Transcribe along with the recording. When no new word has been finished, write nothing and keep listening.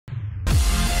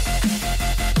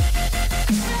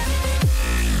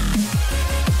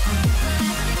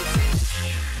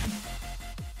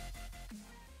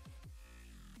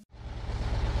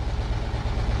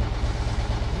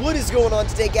going on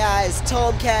today, guys?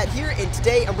 Tomcat here, and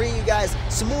today I'm bringing you guys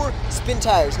some more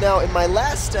SpinTires. Now, in my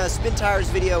last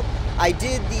SpinTires video, I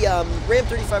did the Ram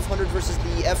 3500 versus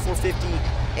the F450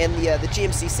 and the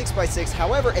GMC 6x6.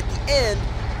 However, at the end,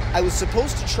 I was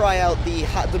supposed to try out the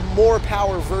more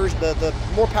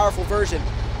powerful version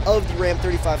of the Ram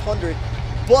 3500,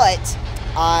 but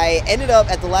I ended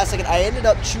up at the last second. I ended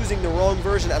up choosing the wrong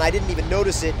version, and I didn't even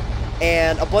notice it.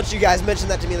 And a bunch of you guys mentioned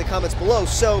that to me in the comments below.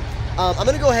 So I'm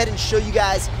going to go ahead and show you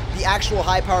guys the actual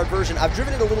high-powered version. I've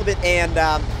driven it a little bit, and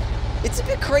it's a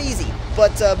bit crazy.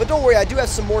 But don't worry, I do have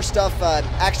some more stuff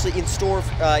actually in store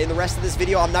in the rest of this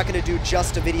video. I'm not going to do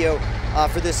just a video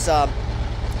for this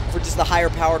for just the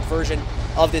higher-powered version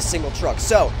of this single truck.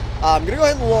 So I'm going to go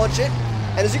ahead and launch it.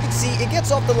 And as you can see, it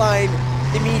gets off the line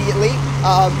immediately.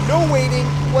 No waiting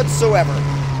whatsoever.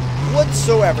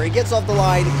 It gets off the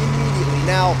line immediately.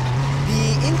 Now,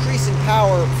 the increase in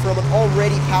power from an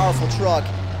already powerful truck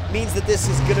means that this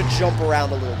is going to jump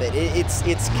around a little bit.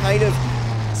 It's kind of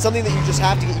something that you just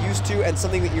have to get used to, and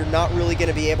something that you're not really going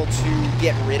to be able to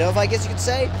get rid of, I guess you could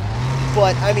say.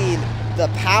 But, I mean, the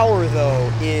power,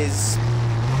 though, is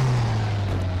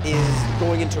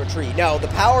going into a tree. No, the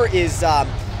power is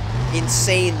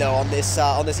insane, though, on this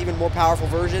even more powerful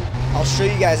version. I'll show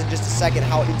you guys in just a second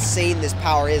how insane this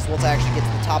power is once I actually get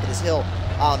to the top of this hill.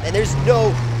 And there's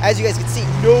no, as you guys can see,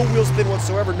 no wheel spin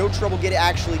whatsoever, no trouble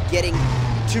actually getting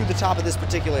to the top of this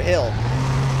particular hill.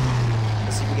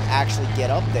 Let's see if we can actually get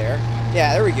up there.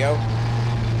 Yeah, there we go.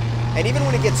 And even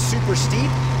when it gets super steep,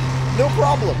 no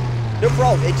problem. No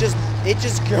problem. It just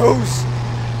goes.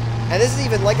 And this is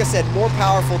even, like I said, more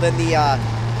powerful than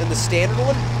the standard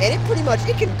one. And it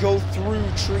can go through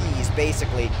trees,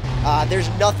 basically. There's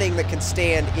nothing that can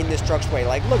stand in this truck's way.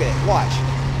 Like, look at it. Watch.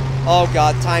 Oh,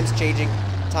 God. Time's changing.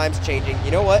 Time's changing. You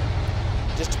know what?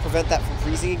 Just to prevent that from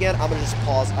freezing again, I'm going to just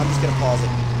pause. I'm just going to pause it.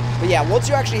 But yeah, once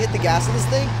you actually hit the gas on this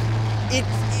thing, it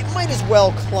might as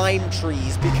well climb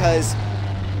trees, because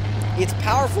it's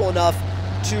powerful enough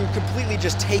to completely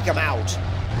just take them out.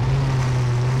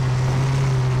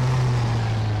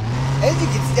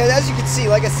 As you can see,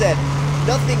 like I said,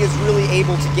 nothing is really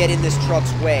able to get in this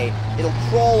truck's way. It'll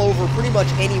crawl over pretty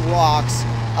much any rocks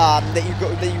that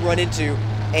you run into,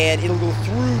 and it'll go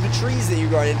through the trees that you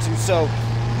run into. So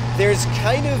there's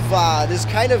kind of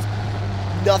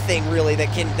nothing really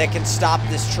that can stop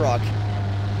this truck.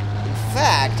 In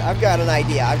fact, I've got an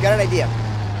idea. I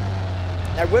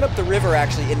went up the river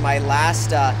actually in my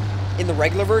last in the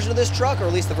regular version of this truck, or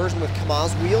at least the version with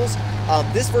Cummins wheels.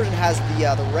 This version has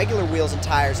the regular wheels and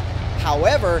tires.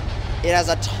 However, it has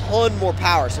a ton more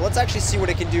power. So let's actually see what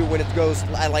it can do when it goes,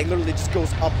 like, literally just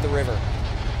goes up the river.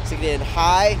 So get in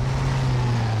high.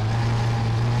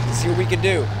 Let's see what we can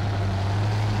do.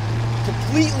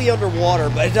 Completely underwater,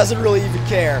 but it doesn't really even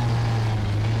care.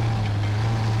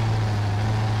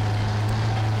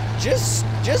 Just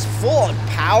full on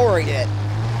powering it.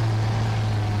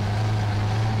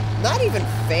 Not even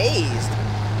phased.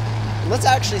 Let's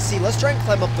actually see. Let's try and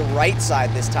climb up the right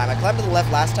side this time. I climbed to the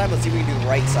left last time. Let's see if we can do the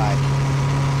right side.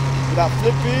 Without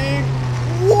flipping.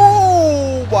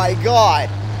 Whoa! My God.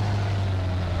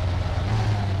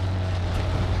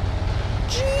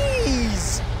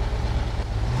 Jeez.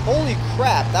 Holy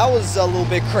crap. That was a little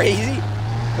bit crazy.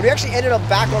 But we actually ended up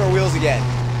back on our wheels again.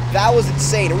 That was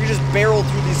insane. And we just barreled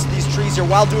through these trees here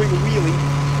while doing a wheelie.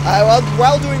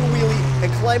 While doing a wheelie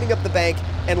and climbing up the bank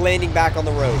and landing back on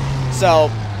the road.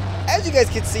 So, as you guys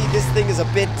can see, this thing is a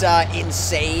bit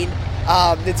insane.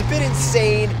 It's a bit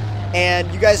insane, and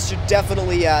you guys should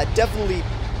definitely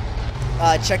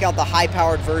check out the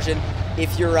high-powered version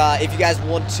if you guys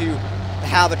want to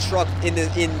have a truck in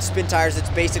SpinTires that's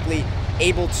basically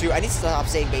able to. I need to stop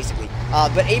saying basically,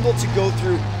 but able to go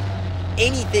through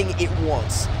anything it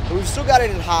wants. But we've still got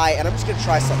it in high, and I'm just gonna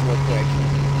try something real quick.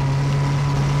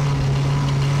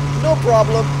 No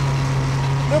problem.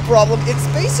 No problem. It's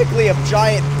basically a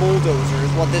giant bulldozer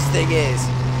is what this thing is.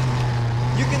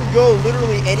 You can go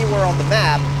literally anywhere on the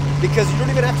map because you don't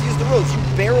even have to use the roads. You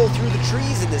barrel through the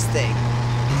trees in this thing.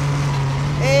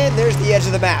 And there's the edge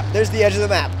of the map. There's the edge of the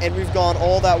map. And we've gone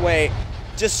all that way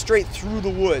just straight through the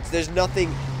woods.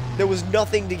 There was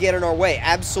nothing to get in our way.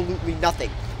 Absolutely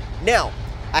nothing. Now,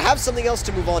 I have something else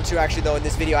to move on to actually though in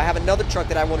this video. I have another truck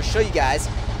that I want to show you guys,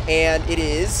 and it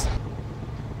is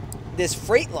this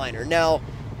Freightliner. Now,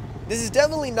 this is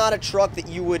definitely not a truck that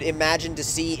you would imagine to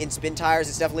see in SpinTires.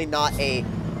 It's definitely not a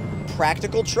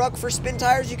practical truck for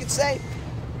SpinTires, you could say.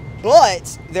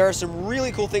 But there are some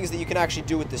really cool things that you can actually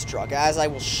do with this truck, as I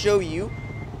will show you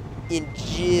in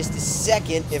just a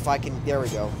second. If I can, there we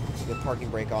go. Get parking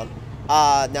brake on.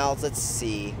 Now let's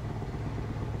see.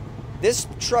 This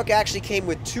truck actually came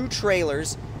with 2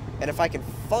 trailers, and if I can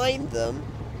find them,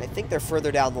 I think they're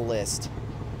further down the list.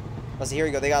 Let's see, here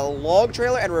we go. They got a log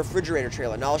trailer and a refrigerator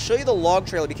trailer. Now, I'll show you the log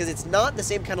trailer because it's not the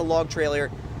same kind of log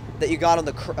trailer that you got on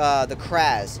the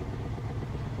Kraz.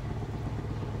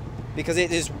 Because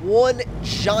it is one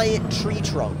giant tree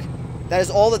trunk. That is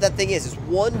all that thing is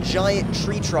one giant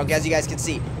tree trunk, as you guys can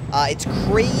see. It's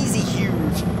crazy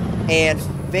huge and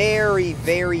very,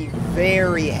 very,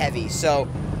 very heavy. So,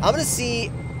 I'm going to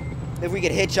see if we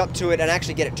can hitch up to it and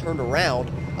actually get it turned around,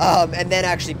 and then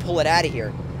actually pull it out of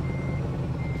here.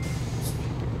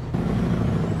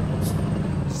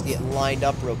 Just get lined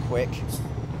up real quick.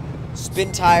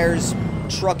 SpinTires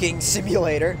trucking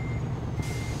simulator.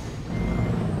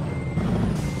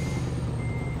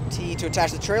 T to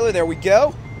attach the trailer. There we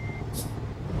go.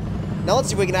 Now let's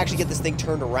see if we can actually get this thing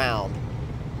turned around.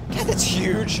 God, that's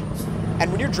huge.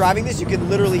 And when you're driving this, you can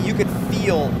literally, you can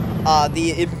feel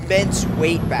the immense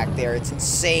weight back there. It's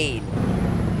insane.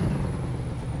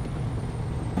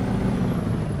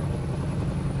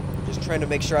 Just trying to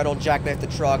make sure I don't jackknife the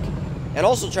truck. And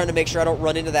also trying to make sure I don't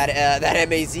run into that, that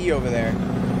MAZ over there.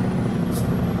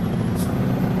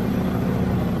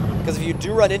 Because if you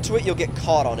do run into it, you'll get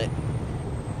caught on it.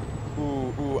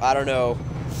 Ooh, I don't know.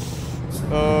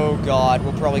 Oh, God.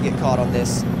 We'll probably get caught on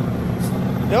this.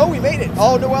 No, we made it.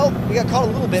 Oh, no, well, we got caught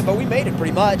a little bit, but we made it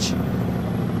pretty much.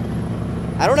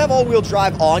 I don't have all-wheel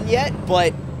drive on yet,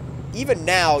 but even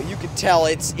now, you can tell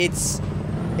it's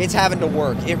having to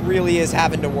work. It really is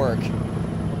having to work.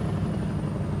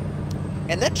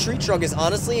 And that tree trunk is,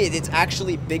 honestly, it's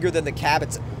actually bigger than the cab.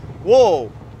 It's,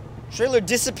 whoa! Trailer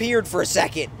disappeared for a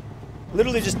second.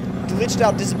 Literally just glitched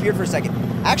out, disappeared for a second.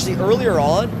 Actually, earlier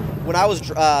on, when I was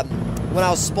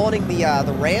spawning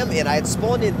the Ram, and I had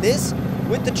spawned in this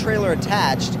with the trailer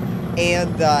attached,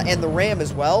 and the Ram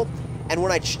as well. And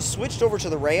when I switched over to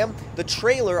the Ram, the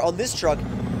trailer on this truck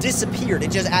disappeared.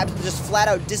 It just flat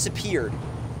out disappeared.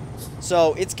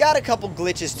 So it's got a couple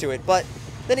glitches to it, but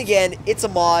then again, it's a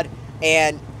mod,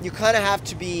 and you kind of have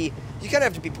to be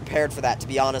prepared for that. To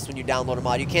be honest, when you download a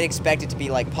mod, you can't expect it to be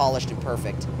like polished and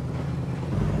perfect.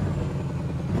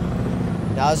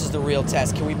 Now this is the real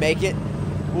test. Can we make it?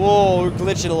 Whoa, we're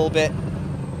glitching a little bit.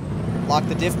 Lock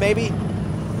the diff, maybe?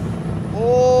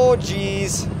 Oh,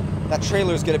 jeez. That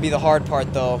trailer is going to be the hard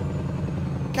part, though.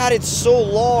 God, it's so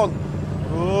long.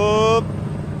 Oh,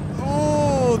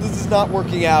 this is not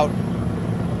working out.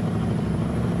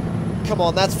 Come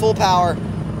on, that's full power.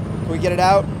 Can we get it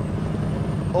out?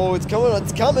 Oh, it's coming,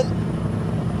 it's coming.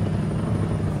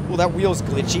 Oh, that wheel's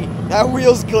glitchy. That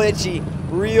wheel's glitchy.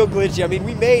 Real glitchy. I mean,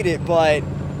 we made it, but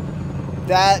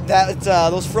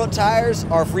those front tires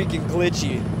are freaking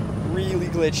glitchy. Really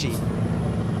glitchy.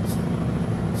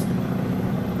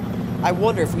 I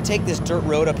wonder if we take this dirt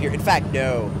road up here. In fact,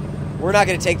 no. We're not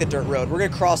going to take the dirt road. We're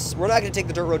not going to take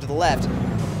the dirt road to the left.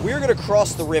 We're going to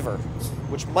cross the river,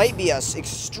 which might be an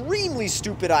extremely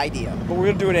stupid idea, but we're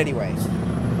going to do it anyway.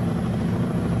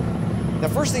 The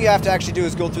first thing you have to actually do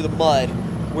is go through the mud,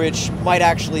 which might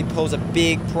actually pose a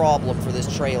big problem for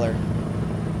this trailer.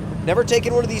 Never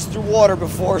taken one of these through water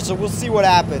before, so we'll see what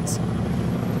happens.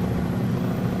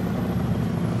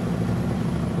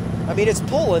 I mean, it's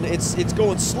pulling. It's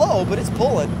going slow, but it's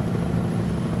pulling.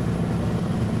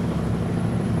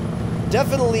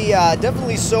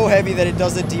 Definitely so heavy that it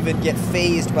doesn't even get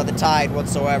phased by the tide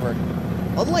whatsoever.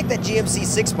 Unlike that GMC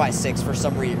 6x6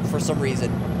 for some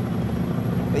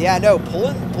reason. But yeah, no,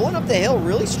 pulling up the hill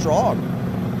really strong.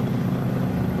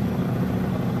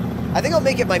 I think I'll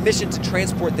make it my mission to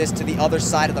transport this to the other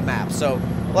side of the map. So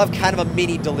we'll have kind of a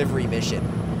mini delivery mission.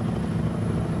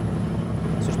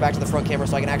 Switch back to the front camera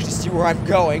so I can actually see where I'm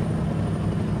going.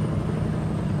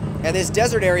 And this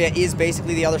desert area is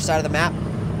basically the other side of the map.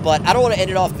 But I don't want to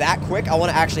end it off that quick. I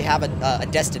want to actually have a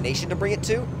destination to bring it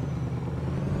to.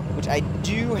 Which I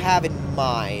do have in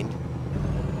mind.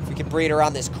 If we can bring it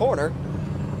around this corner.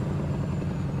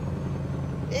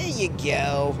 There you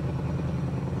go.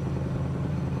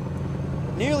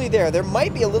 Nearly there. There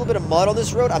might be a little bit of mud on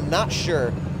this road. I'm not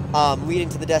sure. Leading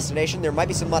to the destination. There might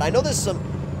be some mud. I know there's some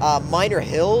minor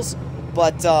hills.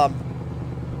 But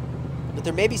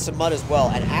there may be some mud as well.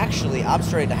 And actually, I'm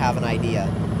starting to have an idea.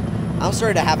 I'm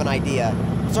starting to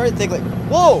think like,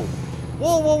 whoa!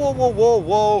 Whoa, whoa, whoa, whoa, whoa,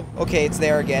 whoa. Okay, it's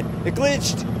there again. It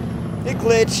glitched. It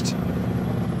glitched.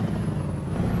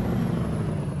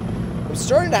 I'm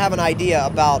starting to have an idea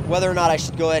about whether or not I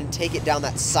should go ahead and take it down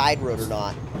that side road or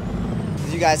not.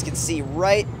 As you guys can see,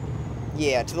 right,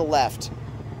 yeah, to the left.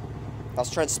 I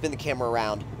was trying to spin the camera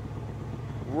around.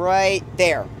 Right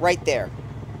there, right there.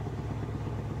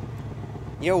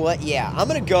 You know what? Yeah, I'm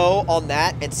going to go on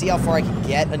that and see how far I can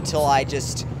get until I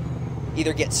just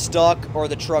either get stuck or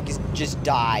the truck just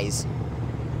dies.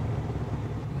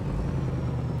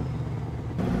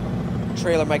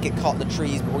 Trailer might get caught in the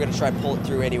trees, but we're going to try and pull it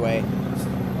through anyway.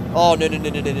 Oh, no, no, no,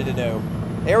 no, no, no, no, no.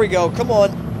 There we go. Come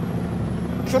on.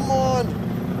 Come on.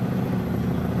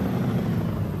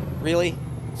 Really?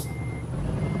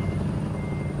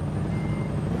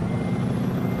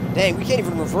 Dang, we can't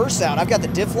even reverse out. I've got the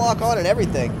diff lock on and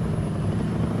everything.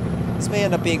 This may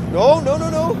end up being... No, no, no,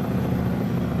 no.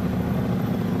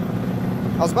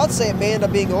 I was about to say it may end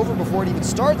up being over before it even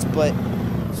starts, but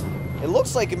it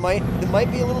looks like it might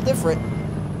be a little different.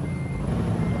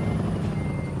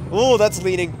 Oh, that's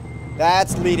leaning.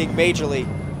 That's leaning majorly.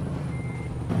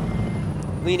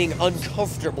 Leaning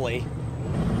uncomfortably.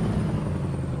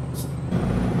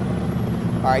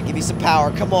 Alright, give me some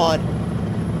power. Come on.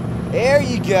 There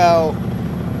you go.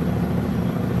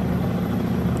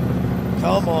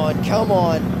 Come on, come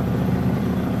on.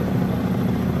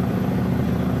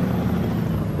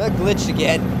 That glitched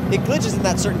again. It glitches in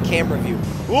that certain camera view.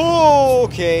 Oh,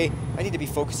 okay. I need to be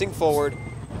focusing forward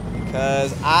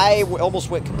because I almost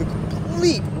went the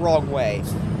complete wrong way.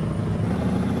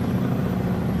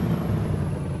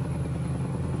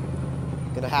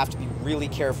 Gonna have to be really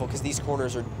careful because these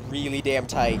corners are really damn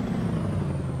tight.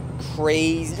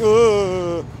 Crazy.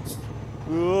 Oh,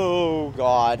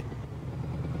 God.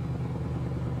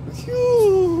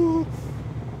 Phew.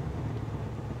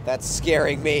 That's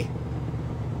scaring me.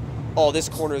 Oh, this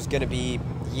corner is gonna be...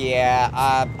 Yeah,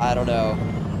 I don't know.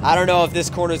 I don't know if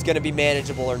this corner is gonna be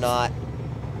manageable or not.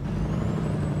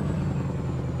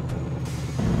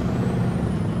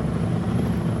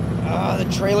 Ah, the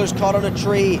trailer's caught on a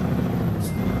tree.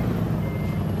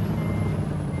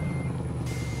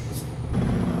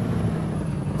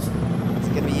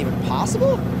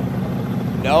 Possible?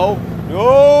 No.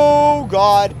 No,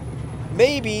 God.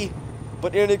 Maybe,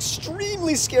 but in an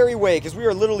extremely scary way, because we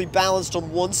are literally balanced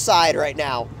on one side right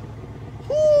now.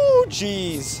 Whoo,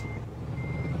 jeez.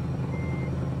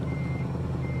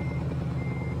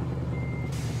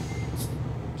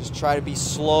 Just try to be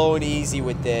slow and easy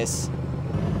with this.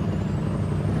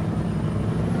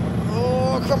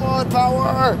 Oh, come on,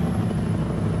 power!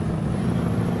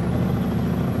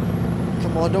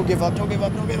 Come on, don't give up, don't give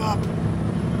up, don't give up.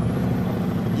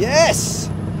 Yes!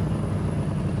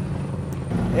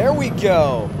 There we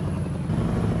go.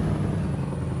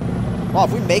 Wow,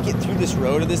 if we make it through this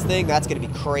road of this thing, that's going to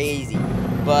be crazy.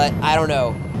 But I don't know.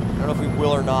 I don't know if we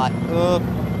will or not.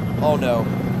 Oh, no.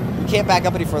 We can't back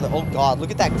up any further. Oh, God, look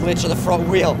at that glitch on the front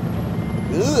wheel.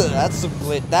 Ugh, that's some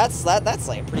glitch. That's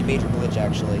like a pretty major glitch,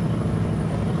 actually.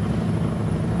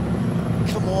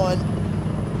 Come on.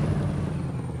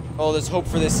 Oh, there's hope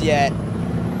for this yet.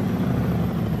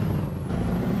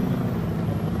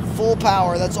 Full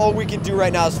power. That's all we can do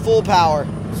right now is full power.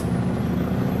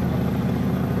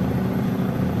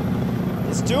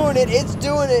 It's doing it. It's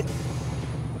doing it.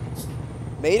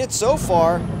 Made it so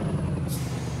far.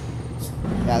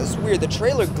 Yeah, this is weird. The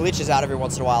trailer glitches out every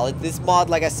once in a while. This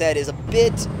mod, like I said, is a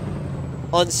bit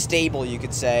unstable, you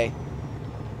could say.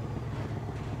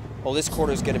 Oh, this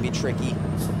corner is going to be tricky.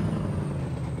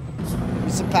 Give me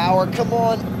some power. Come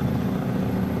on.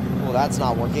 Oh, that's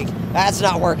not working. That's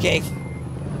not working.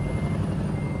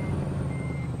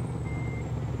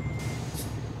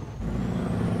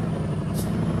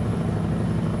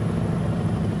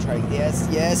 Try. Yes,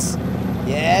 yes,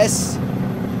 yes.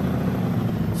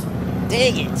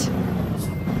 Dang it.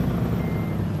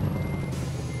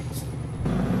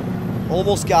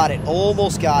 Almost got it.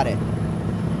 Almost got it.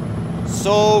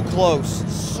 So close.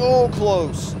 So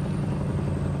close.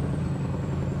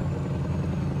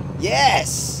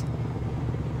 Yes!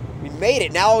 We made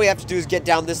it. Now all we have to do is get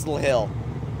down this little hill.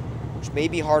 Which may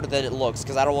be harder than it looks,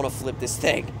 because I don't want to flip this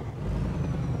thing.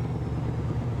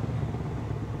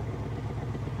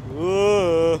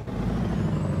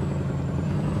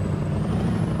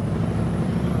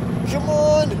 Come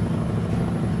on!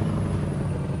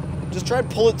 Just try and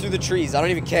pull it through the trees. I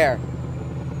don't even care.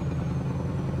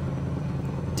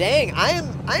 Dang, I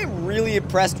am really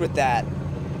impressed with that.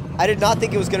 I did not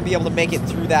think it was going to be able to make it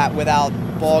through that without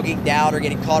bogging down or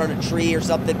getting caught on a tree or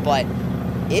something, but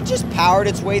it just powered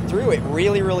its way through. It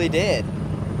really, really did.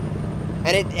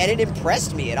 And it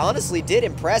impressed me. It honestly did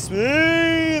impress me.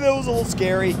 That was a little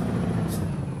scary.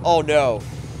 Oh, no.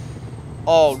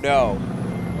 Oh, no.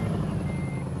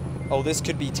 Oh, this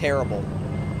could be terrible.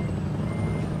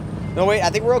 No, wait, I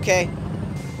think we're okay.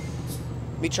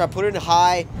 Let me try to put it in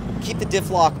high. Keep the diff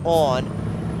lock on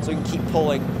so we can keep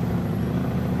pulling.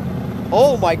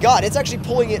 Oh my God, it's actually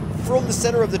pulling it from the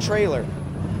center of the trailer.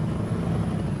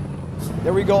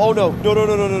 There we go. Oh, no. No, no,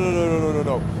 no, no, no, no, no, no, no,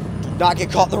 no. Do not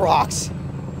get caught in the rocks.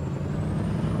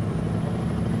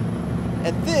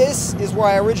 And this is where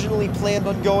I originally planned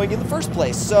on going in the first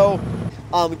place. So,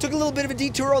 we took a little bit of a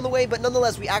detour on the way, but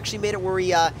nonetheless, we actually made it where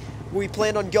we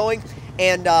planned on going.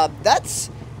 And that's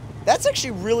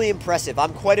actually really impressive.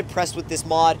 I'm quite impressed with this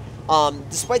mod,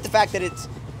 despite the fact that it's...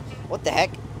 What the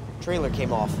heck? Trailer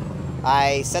came off.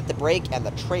 I set the brake and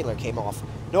the trailer came off.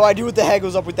 No idea what the heck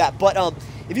was up with that. But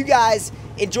if you guys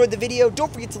enjoyed the video,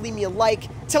 don't forget to leave me a like.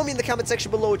 Tell me in the comment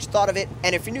section below what you thought of it.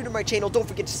 And if you're new to my channel, don't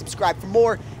forget to subscribe for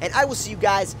more. And I will see you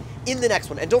guys in the next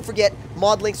one. And don't forget,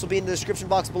 mod links will be in the description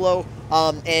box below.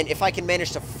 And if I can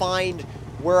manage to find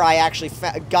where I actually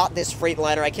got this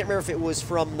Freightliner, I can't remember if it was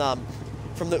from the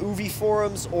UV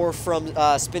forums or from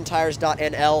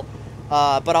SpinTires.nl.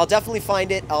 But I'll definitely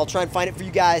find it. I'll try and find it for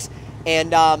you guys.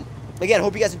 And again,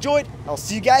 hope you guys enjoyed. I'll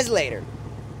see you guys later.